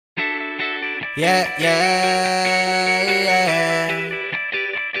Yeah, yeah, yeah.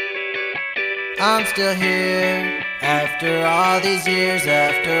 I'm still here after all these years,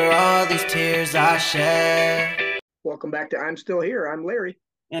 after all these tears I shed. Welcome back to I'm Still Here. I'm Larry.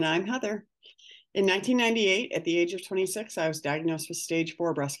 And I'm Heather. In 1998, at the age of 26, I was diagnosed with stage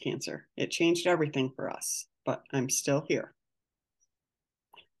 4 breast cancer. It changed everything for us, but I'm still here.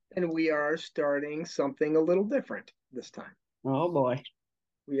 And we are starting something a little different this time. Oh boy.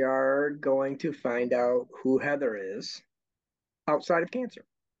 We are going to find out who Heather is outside of cancer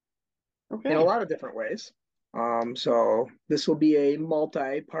in a Okay. lot of different ways. So this will be a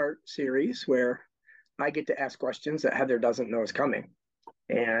multi-part series where I get to ask questions that Heather doesn't know is coming,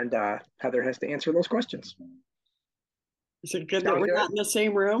 and Heather has to answer those questions. Is it good that Sound we're good? not in the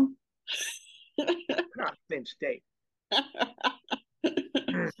same room? We're not in the same state.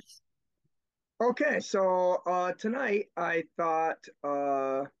 Okay, so tonight I thought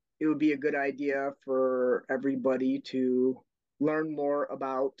it would be a good idea for everybody to learn more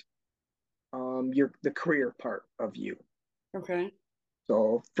about the career part of you. Okay.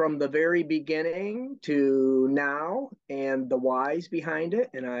 So from the very beginning to now, and the whys behind it,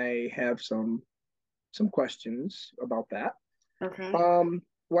 and I have some questions about that. Okay.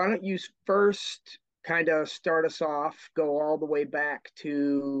 Why don't you first kind of start us off, go all the way back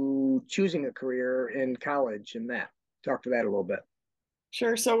to choosing a career in college and that. Talk to that a little bit.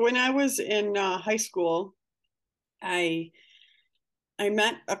 Sure. So when I was in high school, I I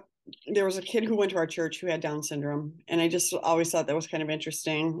met there was a kid who went to our church who had Down syndrome, and I just always thought that was kind of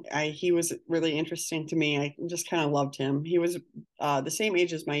interesting. He was really interesting to me. I just kind of loved him. He was the same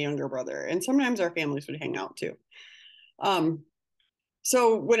age as my younger brother, and sometimes our families would hang out too. Um,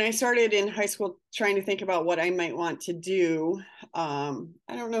 so when I started in high school trying to think about what I might want to do, I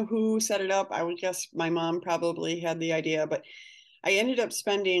don't know who set it up. I would guess my mom probably had the idea, but I ended up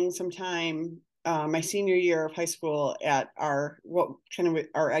spending some time my senior year of high school at our what kind of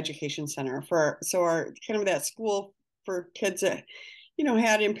our education center for our kind of that school for kids that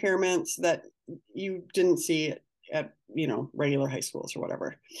had impairments that you didn't see at regular high schools or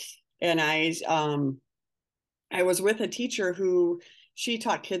whatever. And I was with a teacher who she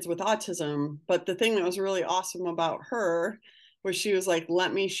taught kids with autism, but the thing that was really awesome about her was she was like,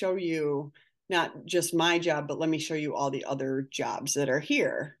 let me show you not just my job, but let me show you all the other jobs that are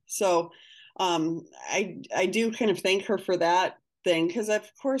here. So I do kind of thank her for that thing because of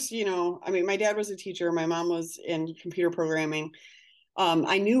course, I mean, my dad was a teacher, my mom was in computer programming.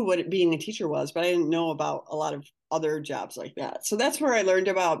 I knew what being a teacher was, but I didn't know about a lot of other jobs like that. So that's where I learned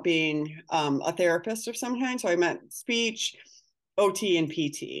about being a therapist of some kind. So I met speech, OT, and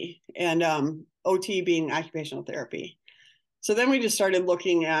PT, and OT being occupational therapy. So then we just started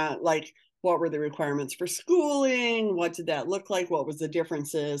looking at like what were the requirements for schooling? What did that look like? What was the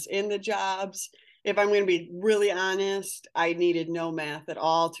differences in the jobs? If I'm going to be really honest, I needed no math at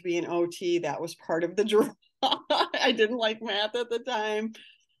all to be an OT. That was part of the draw. I didn't like math at the time.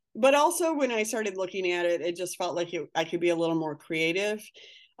 But also, when I started looking at it, it just felt like I could be a little more creative.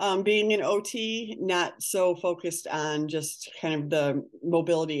 Being an OT, not so focused on just kind of the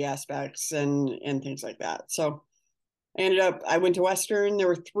mobility aspects and things like that. So I went to Western. There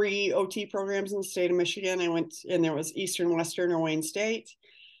were 3 OT programs in the state of Michigan. I went, and there was Eastern, Western, or Wayne State.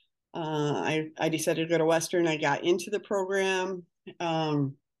 I decided to go to Western. I got into the program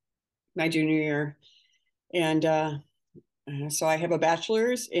my junior year, and so I have a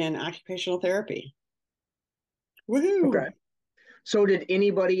bachelor's in occupational therapy. Woohoo! Okay. So did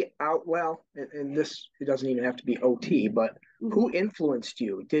anybody out, well, and this, it doesn't even have to be OT, but who Mm-hmm. influenced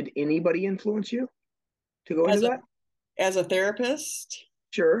you? Did anybody influence you to go into As a that? as a therapist,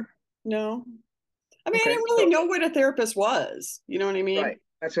 Sure. no. I mean, I Okay. didn't really So, know what a therapist was. You know what I mean? right.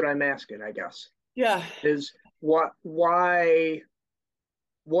 That's what I'm asking, I guess. Yeah. Is why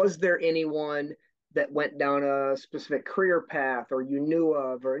was there anyone that went down a specific career path or you knew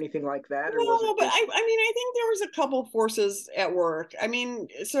of or anything like that? Or was it No, but just, I mean, I think there was a couple forces at work. I mean,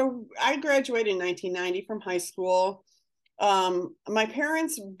 so I graduated in 1990 from high school. My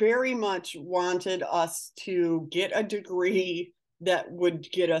parents very much wanted us to get a degree that would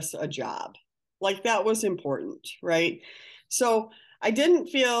get us a job. Like that was important, right? So I didn't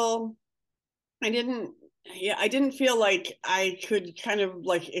feel I didn't yeah, I didn't feel like I could kind of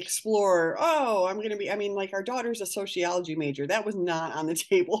like explore, oh, I'm going to be, I mean, like our daughter's a sociology major. That was not on the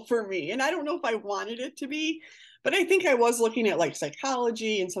table for me. And I don't know if I wanted it to be, but I think I was looking at like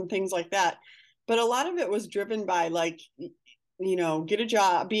psychology and some things like that. But a lot of it was driven by like, get a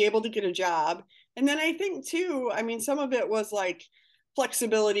job, be able to get a job. And then I think too, I mean, some of it was like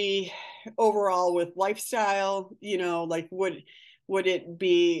flexibility overall with lifestyle, like would it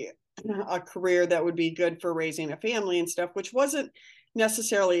be a career that would be good for raising a family and stuff, which wasn't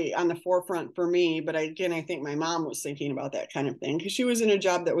necessarily on the forefront for me. But I think my mom was thinking about that kind of thing because she was in a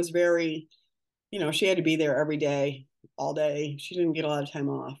job that was very, she had to be there every day, all day. She didn't get a lot of time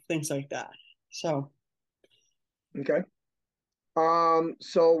off, things like that. So. Okay.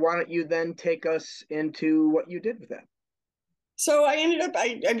 So why don't you then take us into what you did with that? So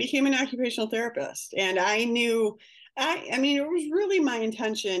I became an occupational therapist, and I knew, I mean, it was really my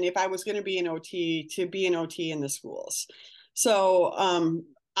intention if I was going to be an OT to be an OT in the schools. So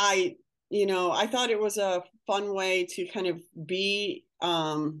I thought it was a fun way to kind of be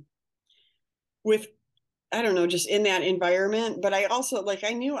with, I don't know, just in that environment. But I also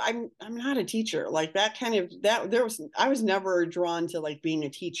I knew I'm not a teacher. Like that kind of I was never drawn to like being a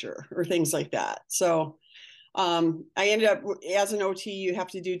teacher or things like that. So I ended up as an OT, you have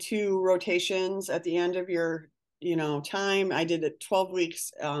to do 2 rotations at the end of your, time. I did it 12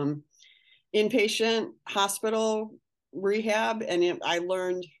 weeks inpatient hospital rehab, and I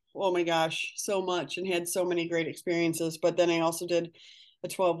learned, oh my gosh, so much and had so many great experiences. But then I also did a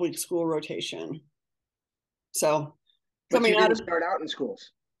 12-week school rotation. So But you coming out didn't of, start out in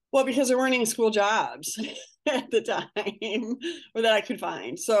schools. well, because there weren't any school jobs at the time or that I could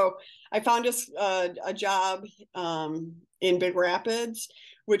find. So I found a job in Big Rapids,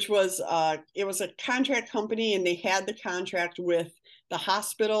 which was it was a contract company, and they had the contract with the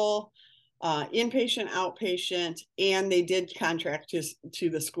hospital, inpatient, outpatient, and they did contract to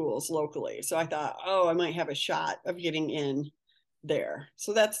the schools locally. So I thought, oh, I might have a shot of getting in there.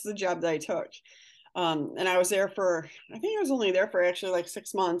 So that's the job that I took. And I was there for, I think I was only there for actually like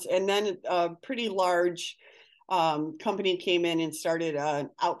 6 months. And then a pretty large company came in and started an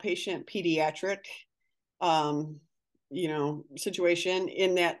outpatient pediatric, situation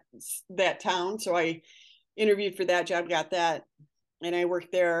in that town. So I interviewed for that job, got that, and I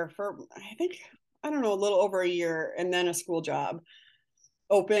worked there for, I think, I don't know, a little over a year. And then a school job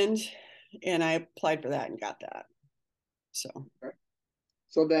opened, and I applied for that and got that. So. Okay.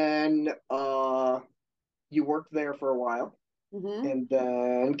 So then you worked there for a while, Mm-hmm. and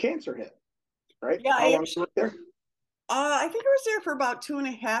then cancer hit, right? Yeah, How long did you work there? I think I was there for about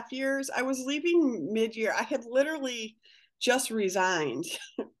 2.5 years. I was leaving mid-year. I had literally just resigned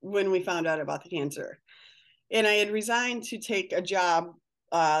when we found out about the cancer. And I had resigned to take a job,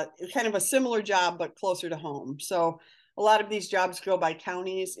 kind of a similar job, but closer to home. So a lot of these jobs go by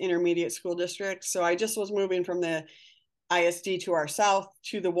counties, intermediate school districts. So I just was moving from the ISD to our south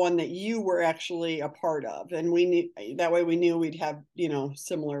to the one that you were actually a part of. And that way we knew we'd have,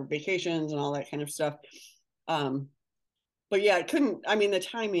 similar vacations and all that kind of stuff. But yeah, the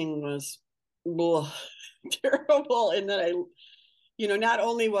timing was terrible. And then not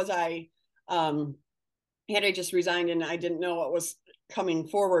only was had I just resigned and I didn't know what was coming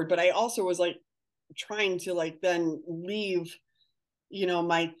forward, but I also was like trying to then leave,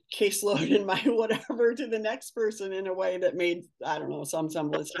 my caseload and my whatever to the next person in a way that made, I don't know, some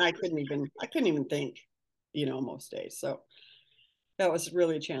semblance. And I couldn't even think, most days. So that was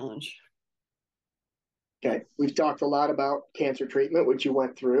really a challenge. Okay, we've talked a lot about cancer treatment, which you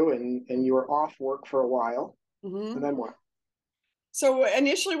went through, and you were off work for a while. Mm-hmm. And then what? So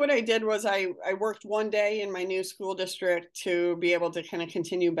initially what I did was I worked one day in my new school district to be able to kind of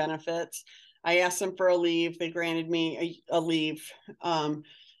continue benefits. I asked them for a leave. They granted me a leave, so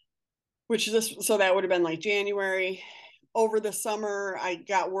that would have been like January. Over the summer, I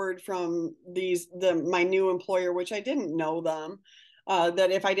got word from my new employer, which I didn't know them, that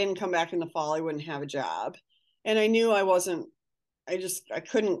if I didn't come back in the fall, I wouldn't have a job. And I knew I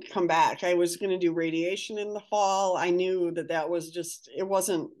couldn't come back. I was going to do radiation in the fall. I knew that was it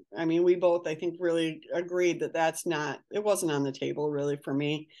wasn't, we both, I think, really agreed that it wasn't on the table really for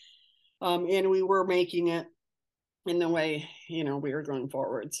me. And we were making it in the way, we were going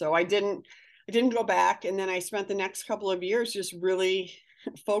forward. So I didn't go back. And then I spent the next couple of years just really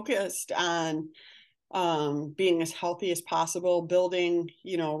focused on being as healthy as possible, building,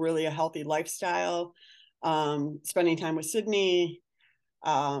 really a healthy lifestyle, spending time with Sydney.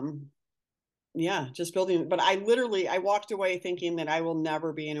 Just building. But I walked away thinking that I will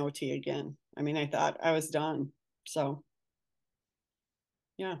never be an OT again. I thought I was done. So,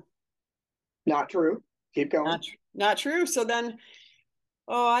 yeah. Not true. Keep going. Not true. So then,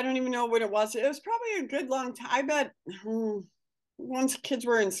 I don't even know what it was. It was probably a good long time. I bet once kids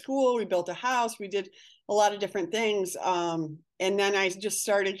were in school, we built a house, we did a lot of different things. And then I just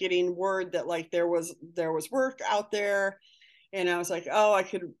started getting word that there was work out there. And I was like, oh, I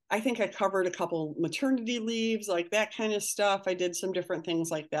think I covered a couple maternity leaves, like that kind of stuff. I did some different things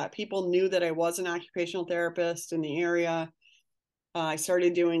like that. People knew that I was an occupational therapist in the area. I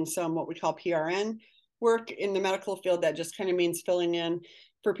started doing some what we call PRN work in the medical field. That just kind of means filling in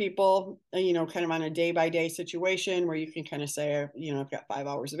for people, kind of on a day by day situation where you can kind of say, I've got 5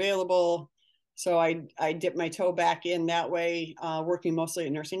 hours available. So I dipped my toe back in that way, working mostly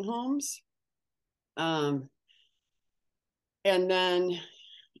at nursing homes. And then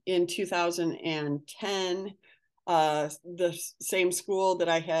in 2010, the same school that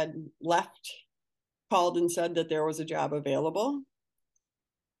I had left called and said that there was a job available.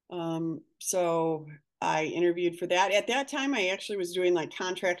 So I interviewed for that. At that time, I actually was doing like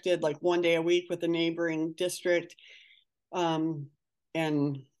contracted, like 1 day a week with a neighboring district. And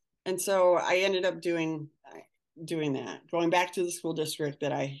so I ended up doing that, going back to the school district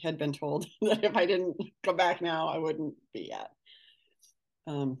that I had been told that if I didn't go back now, I wouldn't be at.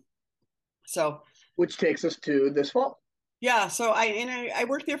 So, which takes us to this fall. Yeah, so I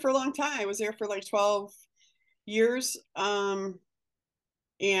worked there for a long time. I was there for like 12 years. And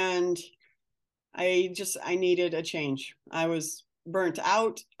I needed a change. I was burnt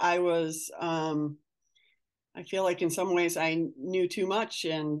out. I feel like in some ways I knew too much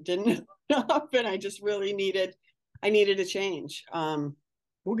and didn't know enough, and I just really needed a change.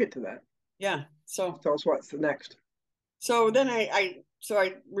 We'll get to that. Yeah. So tell us what's the next. So then I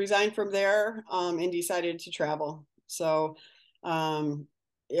resigned from there, and decided to travel. So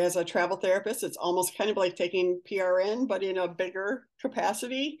as a travel therapist, it's almost kind of like taking PRN, but in a bigger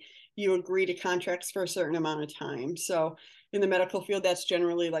capacity. You agree to contracts for a certain amount of time. So in the medical field, that's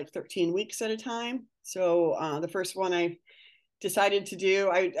generally like 13 weeks at a time. So the first one I decided to do,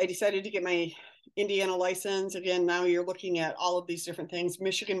 I decided to get my Indiana license. Again, now you're looking at all of these different things.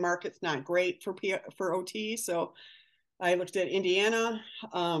 Michigan market's not great for OT. So I looked at Indiana,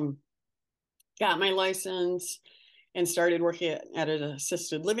 got my license, and started working at an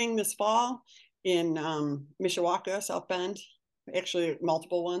assisted living this fall in Mishawaka, South Bend, actually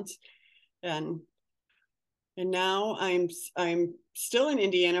multiple ones. And now I'm still in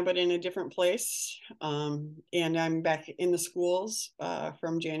Indiana, but in a different place. And I'm back in the schools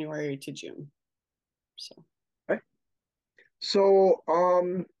from January to June. So. Okay. So,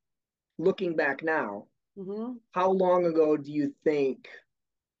 looking back now, how long ago do you think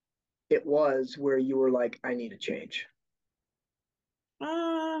it was where you were like, I need a change?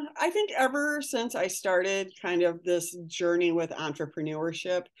 I think ever since I started kind of this journey with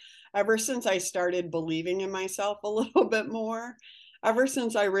entrepreneurship, ever since I started believing in myself a little bit more, ever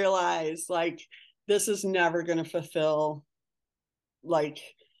since I realized like this is never going to fulfill like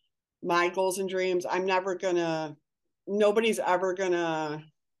my goals and dreams. Nobody's ever gonna,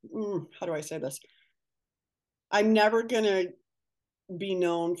 how do I say this? I'm never gonna be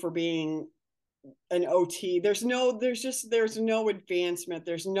known for being an OT. There's no advancement.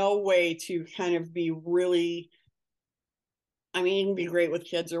 There's no way to kind of be really, I mean, you can be great with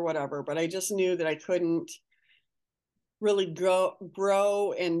kids or whatever, but I just knew that I couldn't really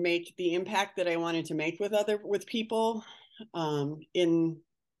grow and make the impact that I wanted to make with people in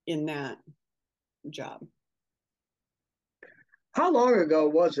that job. How long ago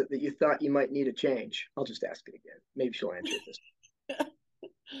was it that you thought you might need a change? I'll just ask it again. Maybe she'll answer this.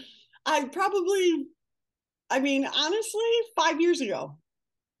 Honestly, 5 years ago.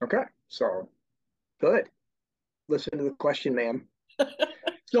 Okay, so good. Listen to the question, ma'am.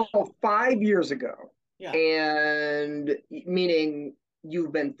 So 5 years ago, yeah. And meaning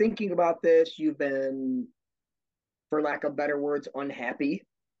you've been thinking about this, you've been, for lack of better words, unhappy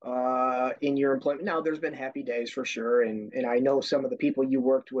in your employment. Now, there's been happy days for sure, and I know some of the people you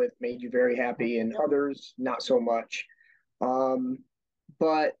worked with made you very happy, and others not so much.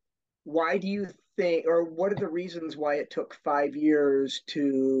 But why do you think, or what are the reasons why it took 5 years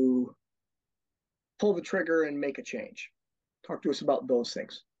to pull the trigger and make a change? Talk to us about those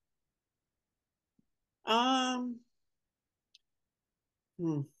things.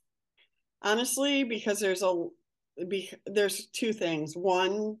 Honestly, because there's two things.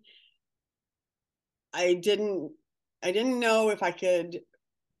 One, I didn't know if I could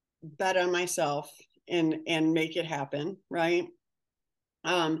bet on myself and make it happen, right?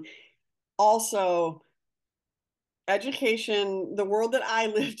 Also, education, the world that I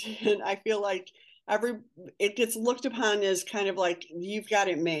lived in, I feel like it gets looked upon as kind of like you've got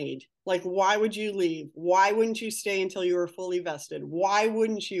it made. Like, why would you leave? Why wouldn't you stay until you were fully vested? Why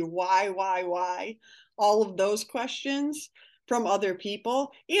wouldn't you? Why? All of those questions from other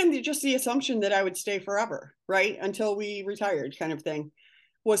people, and just the assumption that I would stay forever, right? Until we retired, kind of thing,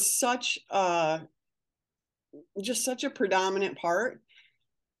 was just such a predominant part.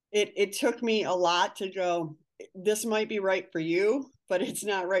 It took me a lot to go, this might be right for you, but it's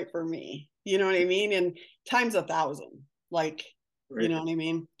not right for me. You know what I mean? And times 1,000, like You know what I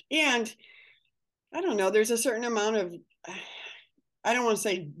mean? And I don't know, there's a certain amount of, I don't want to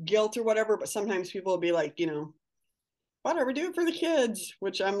say guilt or whatever, but sometimes people will be like, whatever, do it for the kids,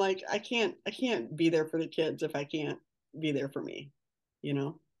 which I'm like, I can't be there for the kids if I can't be there for me, you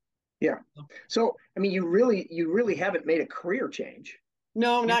know? Yeah. So, I mean, you really haven't made a career change.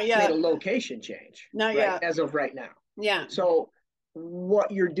 No, You not made a yet. location change, Not right? yet. As of right now. Yeah. So,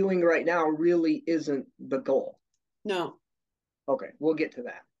 what you're doing right now really isn't the goal. No. Okay, we'll get to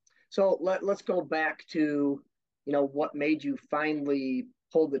that. So let's go back to, what made you finally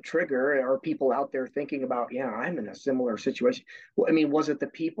pull the trigger? Are people out there thinking about, yeah, I'm in a similar situation? Well, I mean, was it the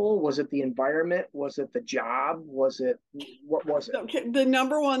people? Was it the environment? Was it the job? What was it? Okay, the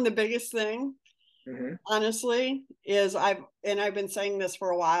number one, the biggest thing, Mm-hmm. honestly, is I've been saying this for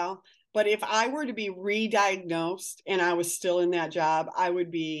a while, but if I were to be re-diagnosed and I was still in that job, I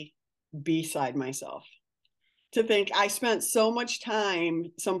would be beside myself. To think I spent so much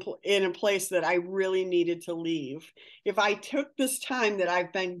time in a place that I really needed to leave. If I took this time that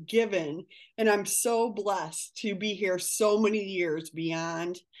I've been given, and I'm so blessed to be here so many years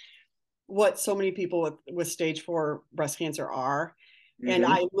beyond what so many people with stage 4 breast cancer are. And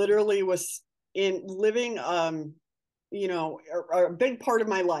Mm-hmm. I literally was in living, a big part of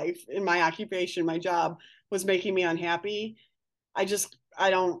my life in my occupation, my job was making me unhappy. I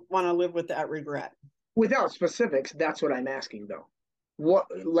don't want to live with that regret. Without specifics, that's what I'm asking, though.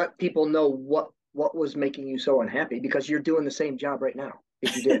 Let people know what was making you so unhappy, because you're doing the same job right now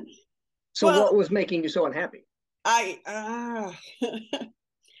if you did. So Well, what was making you so unhappy?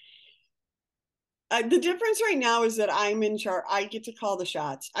 The difference right now is that I'm in charge. I get to call the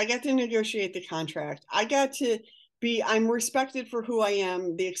shots. I get to negotiate the contract. I got to I'm respected for who I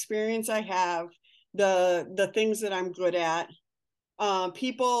am, the experience I have, the things that I'm good at.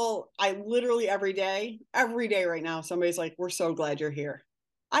 People, I literally every day right now, somebody's like, we're so glad you're here.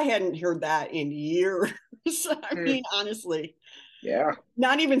 I hadn't heard that in years. I mean, honestly, Yeah.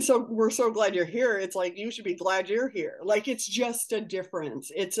 not even so, we're so glad you're here. It's like, you should be glad you're here. Like, it's just a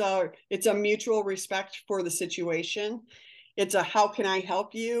difference. It's a mutual respect for the situation. It's a, how can I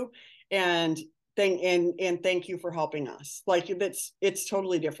help you? And thank you for helping us. Like, it's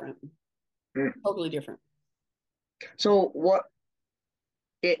totally different. Mm. Totally different. So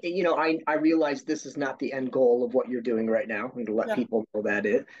I realize this is not the end goal of what you're doing right now, and to let Yeah. people know that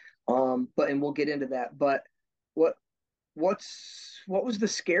it. And we'll get into that. But what what was the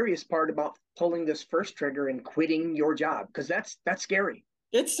scariest part about pulling this first trigger and quitting your job? Because that's scary.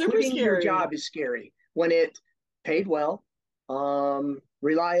 It's super Quitting your scary. job is scary when it paid well,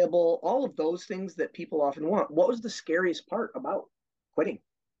 reliable, all of those things that people often want. What was the scariest part about quitting?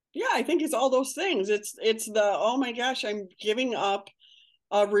 Yeah, I think it's all those things. It's the, oh my gosh, I'm giving up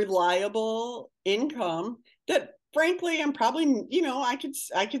a reliable income that frankly I'm probably,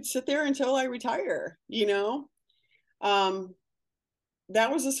 I could sit there until I retire. Um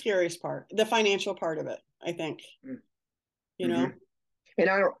that was the scariest part, the financial part of it, I think. You Mm-hmm. know. And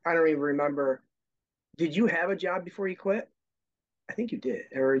I don't even remember. Did you have a job before you quit? I think you did,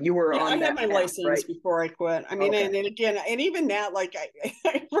 or you were Yeah, I on had that my path, license right? before I quit. I mean, Okay. and again, and even that, like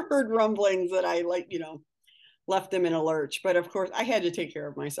I heard rumblings that I left them in a lurch. But of course, I had to take care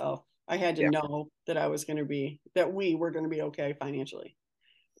of myself. I had to Yeah. know that that we were going to be okay financially.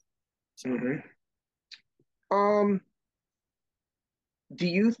 So, Mm-hmm. Um, do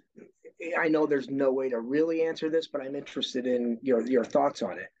you? I know there's no way to really answer this, but I'm interested in your thoughts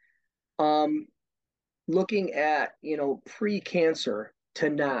on it. Um, Looking at pre-cancer to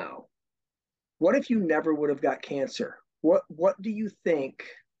now, what if you never would have got cancer? What do you think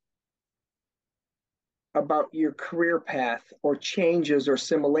about your career path, or changes, or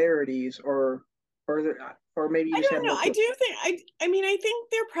similarities, or maybe you I just have don't know. no I clue? do think I mean, I think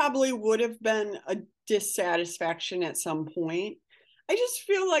there probably would have been a dissatisfaction at some point. I just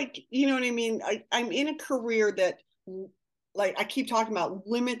feel like, you know what I mean? I'm in a career that, like I keep talking about,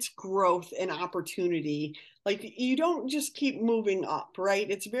 limits growth and opportunity. Like, you don't just keep moving up, right?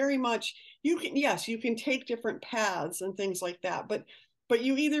 It's very much, you can take different paths and things like that, but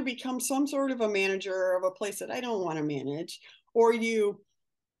you either become some sort of a manager of a place that I don't want to manage, or you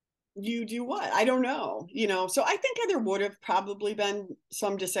do what? I don't know. So I think there would have probably been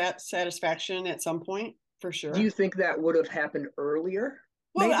some dissatisfaction at some point, for Do sure. you think that would have happened earlier,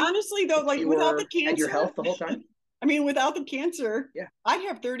 Well, maybe, honestly though, if like you without the were had your cancer, health the whole time? I mean, without the cancer, Yeah. I'd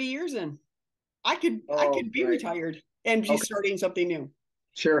have 30 years in. I Oh, could be right. retired and be Okay. starting something new.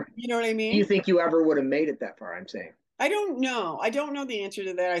 Sure. You know what I Do you mean? think you ever would have made it that far? I'm saying. I don't know. I don't know the answer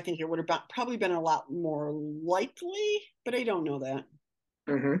to that. I think it would have probably been a lot more likely, but I don't know that.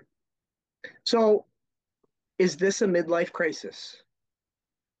 Hmm. So, is this a midlife crisis?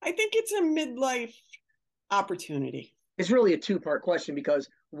 I think it's a midlife opportunity. It's really a two-part question because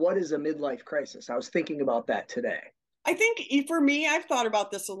what is a midlife crisis? I was thinking about that today. I think for me, I've thought about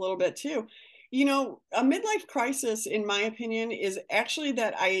this a little bit too. You know, a midlife crisis, in my opinion, is actually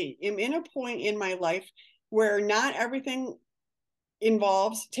that I am in a point in my life where not everything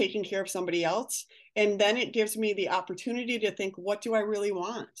involves taking care of somebody else. And then it gives me the opportunity to think, what do I really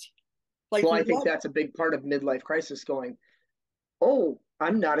want? Like, Well, I think what? that's a big part of midlife crisis going, oh,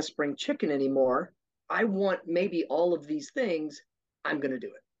 I'm not a spring chicken anymore. I want maybe all of these things. I'm going to do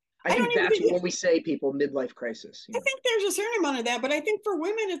it. I I don't think even that's think when it's, we say people midlife crisis. I think there's a certain amount of that, but I think for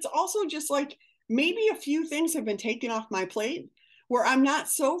women, it's also just like maybe a few things have been taken off my plate where I'm not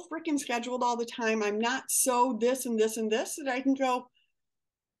so freaking scheduled all the time. I'm not so this and this and this that I can go,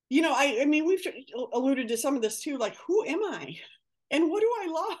 you know, I mean, we've alluded to some of this too. Like, who am I? And what do I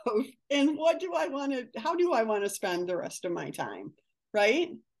love? And what do I want to, how do I want to spend the rest of my time? Right?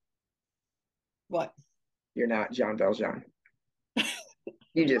 What? You're not Jean Valjean.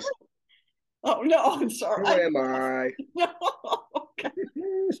 You just, Oh, no, I'm sorry. who am I? No. Okay.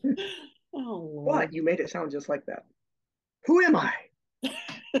 Oh, What? Lord. You made it sound just like that. Who am I?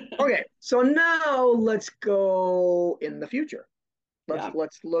 Okay, so now let's go in the future. Yeah.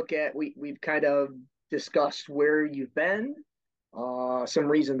 Let's look at we've kind of discussed where you've been, some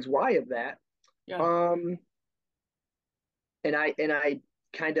reasons why of that. Yeah. Um, and I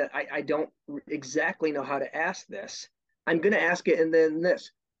kind of I don't exactly know how to ask this. I'm going to ask it and then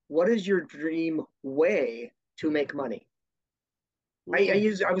this. What is your dream way to make money? I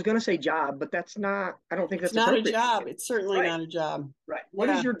was going to say job, but that's not. I don't think It's that's not a appropriate. job. It's certainly Right, not a job. right. What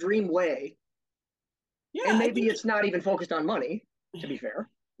is Yeah. your dream way? Yeah. And I maybe think, it's not even focused on money. To be fair,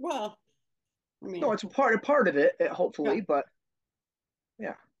 well, I no, mean, it's a part of it, yeah. hopefully, but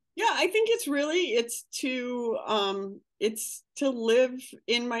yeah. Yeah, I think it's to live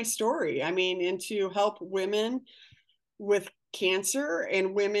in my story. I mean, and to help women with cancer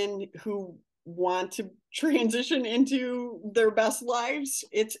and women who want to transition into their best lives.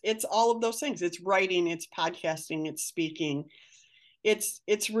 It's all of those things. It's writing, it's podcasting, it's speaking.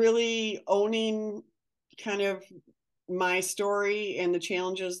 It's really owning kind of my story and the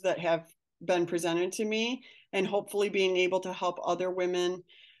challenges that have been presented to me, and hopefully being able to help other women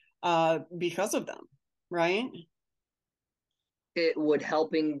because of them, right? It would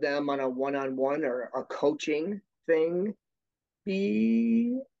helping them on a one-on-one or a coaching thing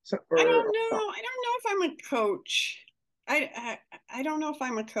be I don't or know. I don't know if I'm a coach. I don't know if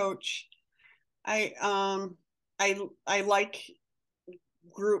I'm a coach. I I like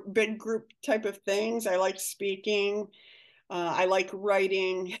big group type of things. I like speaking. I like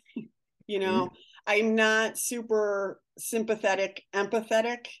writing. You know, I'm not super sympathetic,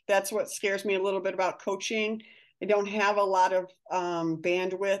 empathetic. That's what scares me a little bit about coaching. I don't have a lot of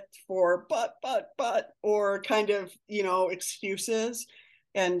bandwidth for or kind of, you know, excuses.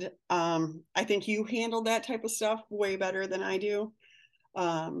 And I think you handle that type of stuff way better than I do.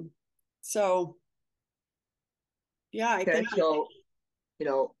 Um, so yeah, I okay. think. So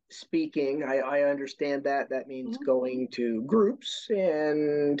speaking, I understand that that means Mhm. going to groups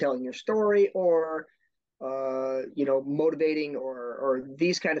and telling your story or motivating or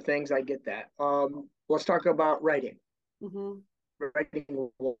these kind of things. I get that. Let's talk about writing. Mhm.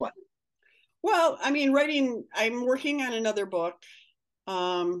 Writing what? Well, I mean, writing. I'm working on another book,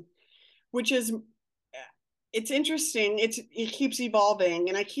 um, which is it's interesting. It keeps evolving,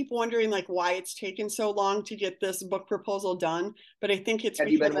 and I keep wondering like why it's taken so long to get this book proposal done. But I think it's Have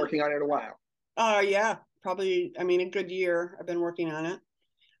you because been working on it a while? yeah, probably. I mean, a good year. I've been working on it.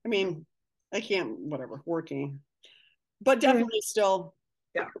 I mean, I can't whatever working, but Mm-hmm. definitely still.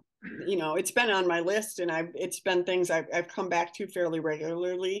 Yeah. You know, it's been on my list, and it's been things I've come back to fairly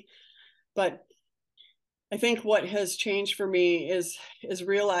regularly. But I think what has changed for me is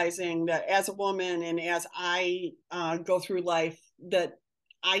realizing that as a woman and as I go through life, that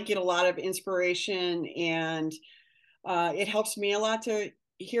I get a lot of inspiration, and it helps me a lot to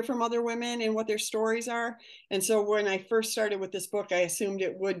hear from other women and what their stories are. And so when I first started with this book, I assumed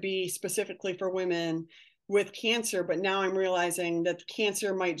it would be specifically for women with cancer, but now I'm realizing that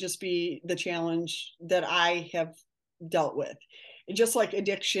cancer might just be the challenge that I have dealt with, just like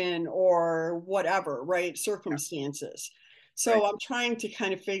addiction or whatever, right? Circumstances. Right. So I'm trying to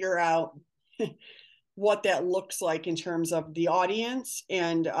kind of figure out what that looks like in terms of the audience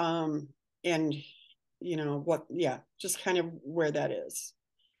and you know what, yeah, just kind of where that is.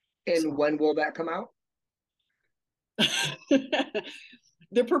 And So when will that come out?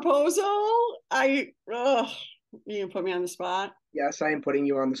 the proposal, you put me on the spot. Yes, I am putting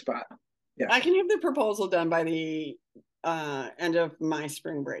you on the spot. I Yes. can have the proposal done by the end of my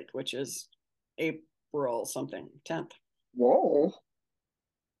spring break, which is April something, 10th. Whoa.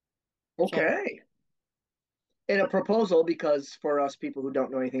 So, Okay. And a proposal, because for us people who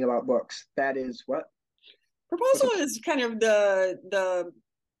don't know anything about books, that is what? proposal is kind of the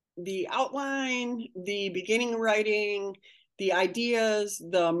outline, the beginning writing, the ideas,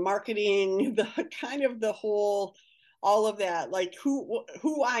 the marketing, the kind of the whole, all of that, like who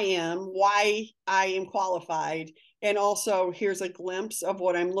I am, why I am qualified, and also here's a glimpse of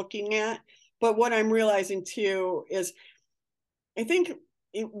what I'm looking at. But what I'm realizing too is I think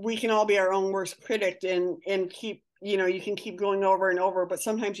we can all be our own worst critic and keep, you can keep going over and over, but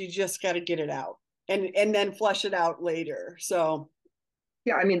sometimes you just got to get it out and then flesh it out later. So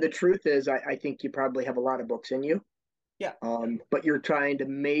Yeah, I mean, the truth is, I think you probably have a lot of books in you, yeah, but you're trying to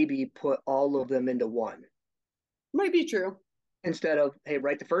maybe put all of them into one might be true. instead of, hey,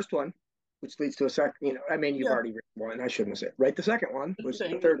 write the first one, which leads to a second. I mean, you've Yeah, already written one. I shouldn't have said write the second one, which is the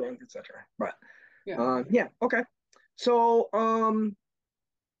thank third you. one, etc. But Yeah. yeah, okay. So,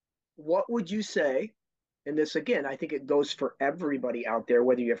 what would you say? And this again, I think it goes for everybody out there,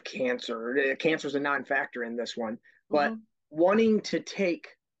 whether you have cancer. Cancer is a non-factor in this one, but Mm-hmm. wanting to take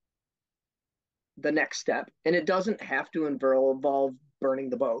the next step, and it doesn't have to involve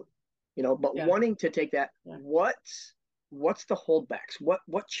burning the boat, but Yeah. wanting to take that, Yeah. what's the holdbacks?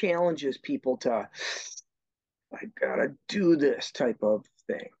 What challenges people to I gotta do this type of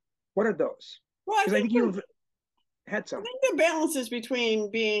thing? What are those? Well, Because I think you've had I some. think the balance is between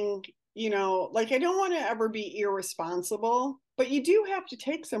being, like I don't want to ever be irresponsible, but you do have to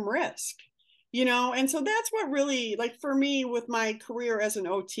take some risk, and so that's what really, like for me with my career as an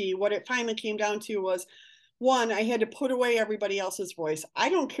OT, what it finally came down to was one, I had to put away everybody else's voice. I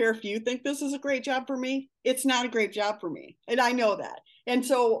don't care if you think this is a great job for me. It's not a great job for me. And I know that. And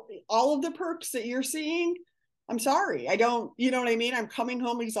so all of the perks that you're seeing, I'm sorry. I don't, you know what I mean? I'm coming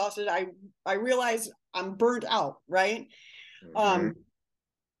home exhausted. I realize I'm burnt out, right? Mm-hmm. Um,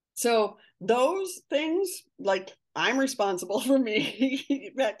 so those things, like I'm responsible for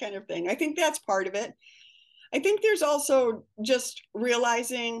me, that kind of thing. I think that's part of it. I think there's also just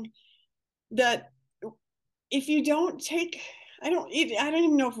realizing that if you don't take, I don't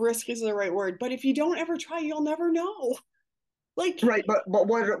even know if risk is the right word, but if you don't ever try, you'll never know. Like, Right, but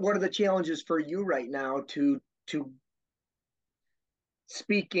what are the challenges for you right now to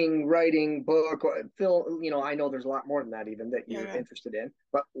speaking, writing, book, Phil? I know there's a lot more than that even that yeah, you're yeah. interested in.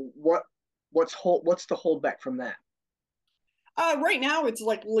 But what's the holdback from that? Right now it's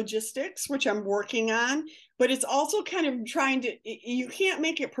like logistics, which I'm working on, but it's also kind of trying to, you can't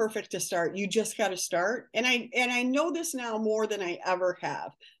make it perfect to start. You just got to start. And I know this now more than I ever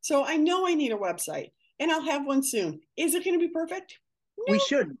have. So I know I need a website and I'll have one soon. Is it going to be perfect? We No.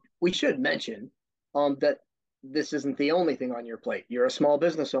 should we should mention that this isn't the only thing on your plate. You're a small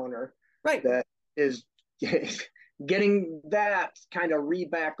business owner Right. that is getting that kind of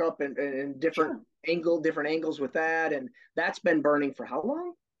back up in Sure. different angles with that, and that's been burning for how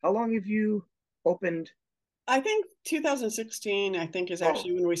long? How long have you opened? I think 2016, I think is Oh,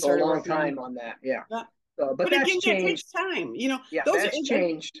 actually when we so a started long working on time on that. Yeah. that. But But that's again, that takes changed. time. Yeah, Those are, that's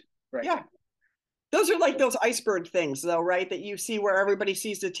changed. Right. yeah, those are like those iceberg things, though, right? That you see where everybody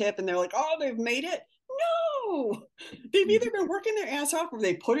sees the tip and they're like, oh, they've made it. No, they've Mm-hmm. either been working their ass off or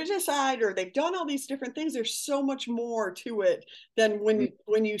they put it aside or they've done all these different things. There's so much more to it than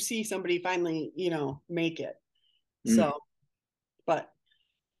when you see somebody finally, make it. Mm-hmm. So, but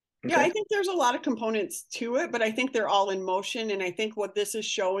yeah, Okay. I think there's a lot of components to it, but I think they're all in motion. And I think what this is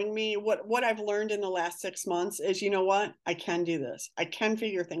showing me, what I've learned in the last 6 months is, you know what? I can do this. I can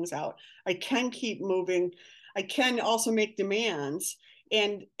figure things out. I can keep moving. I can also make demands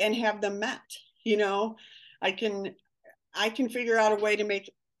and have them met. You know, I can I can figure out a way to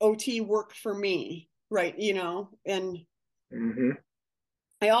make OT work for me, right? And Mm-hmm.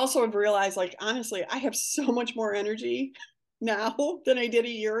 I also have realized, like, honestly, I have so much more energy now than I did a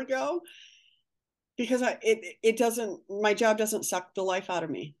year ago because it doesn't, my job doesn't suck the life out of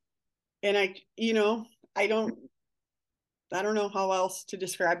me. And I don't know how else to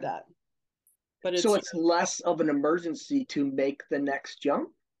describe that, but So it's, it's less of an emergency to make the next jump.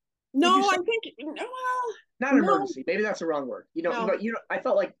 Would you no, say? I think, well, Not an no, emergency. Maybe that's the wrong word. no. I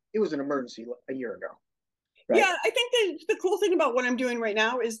felt like it was an emergency a year ago, right? Yeah, I think the cool thing about what I'm doing right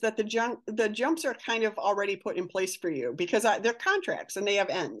now is that the jumps are kind of already put in place for you because they're contracts and they have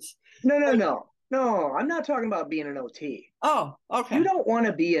ends. No, no, Like, no, no. I'm not talking about being an OT. oh, You okay. don't want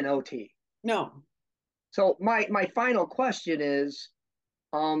to be an OT. No. So my final question is,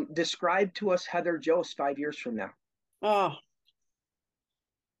 describe to us Heather Jost 5 years from now. Oh,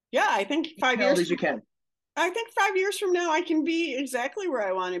 yeah, I think 5 Detailed years as you can. I think 5 years from now, I can be exactly where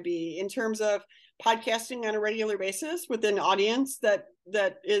I want to be in terms of podcasting on a regular basis with an audience that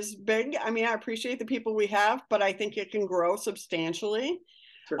is big. I mean, I appreciate the people we have, but I think it can grow substantially.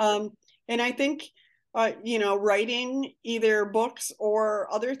 Sure. And I think, writing either books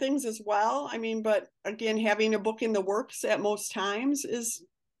or other things as well. I mean, but again, having a book in the works at most times is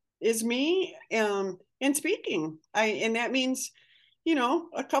me. And speaking, and that means,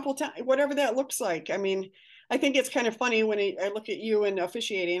 a couple times, whatever that looks like. I mean, I think it's kind of funny when I look at you and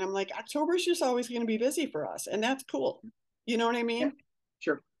officiating. I'm like, October's just always going to be busy for us, and that's cool. You know what I mean? Yeah,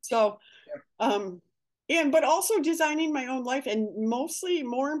 sure. So, Yeah. but also designing my own life, and mostly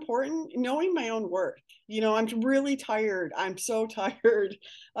more important, knowing my own worth. I'm really tired. I'm so tired.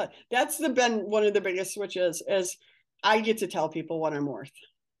 That's been one of the biggest switches, is I get to tell people what I'm worth.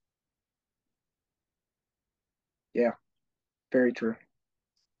 Yeah, very true.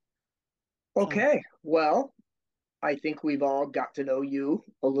 Okay, well, I think we've all got to know you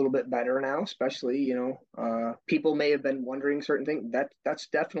a little bit better now, especially, people may have been wondering certain things. That's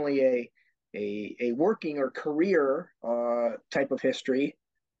definitely a working or career type of history,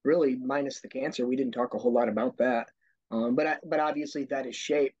 really minus the cancer. We didn't talk a whole lot about that. But obviously that has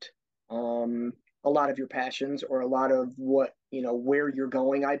shaped um, a lot of your passions or a lot of what, where you're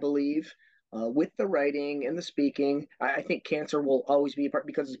going, I believe. With the writing and the speaking, I think cancer will always be a part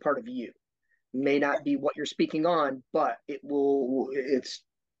because it's part of you, may not be what you're speaking on, but we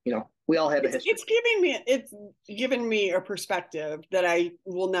all have a history. It's given me a perspective that I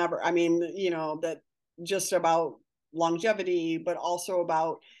will never, I mean, that just about longevity, but also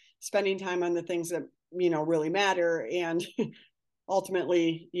about spending time on the things that, really matter. And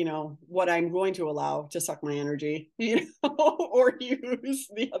ultimately, what I'm going to allow to suck my energy, or use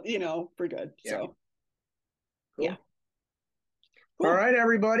for good. Yeah. So, Cool. yeah. Cool. All right,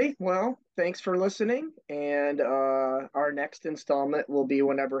 everybody. Well, thanks for listening. And our next installment will be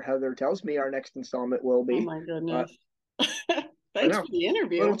whenever Heather tells me our next installment will be. Oh my goodness. I Thanks know. for the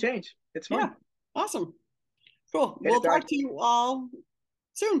interview. Little change. It's fun. Yeah. Awesome. Cool. Hit We'll it, Doug. talk to you all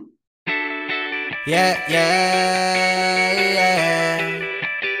soon. Yeah, yeah, yeah.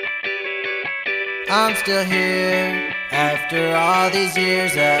 I'm still here after all these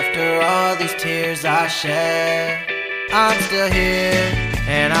years, after all these tears I shed. I'm still here,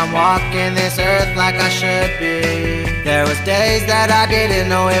 and I'm walking this earth like I should be. There was days that I didn't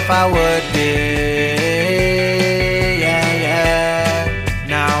know if I would be. Yeah, yeah.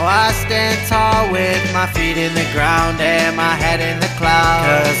 Now I stand tall with my feet in the ground and my head in the clouds.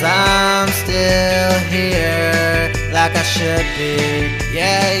 'Cause I'm still here like I should be.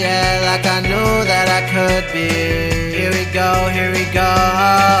 Yeah, yeah, like I knew that I could be. Here we go, here we go.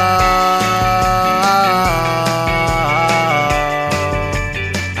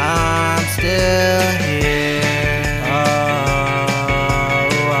 I'm still here.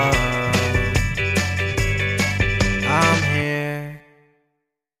 I'm here.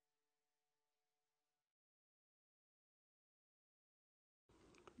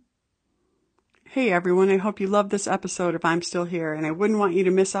 Hey everyone, I hope you loved this episode of I'm Still Here, and I wouldn't want you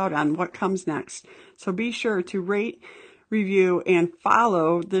to miss out on what comes next. So be sure to rate, review, and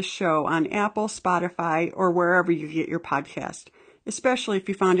follow this show on Apple, Spotify, or wherever you get your podcast, especially if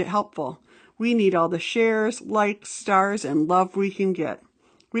you found it helpful. We need all the shares, likes, stars, and love we can get.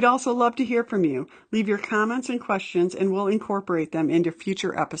 We'd also love to hear from you. Leave your comments and questions, and we'll incorporate them into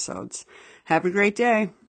future episodes. Have a great day.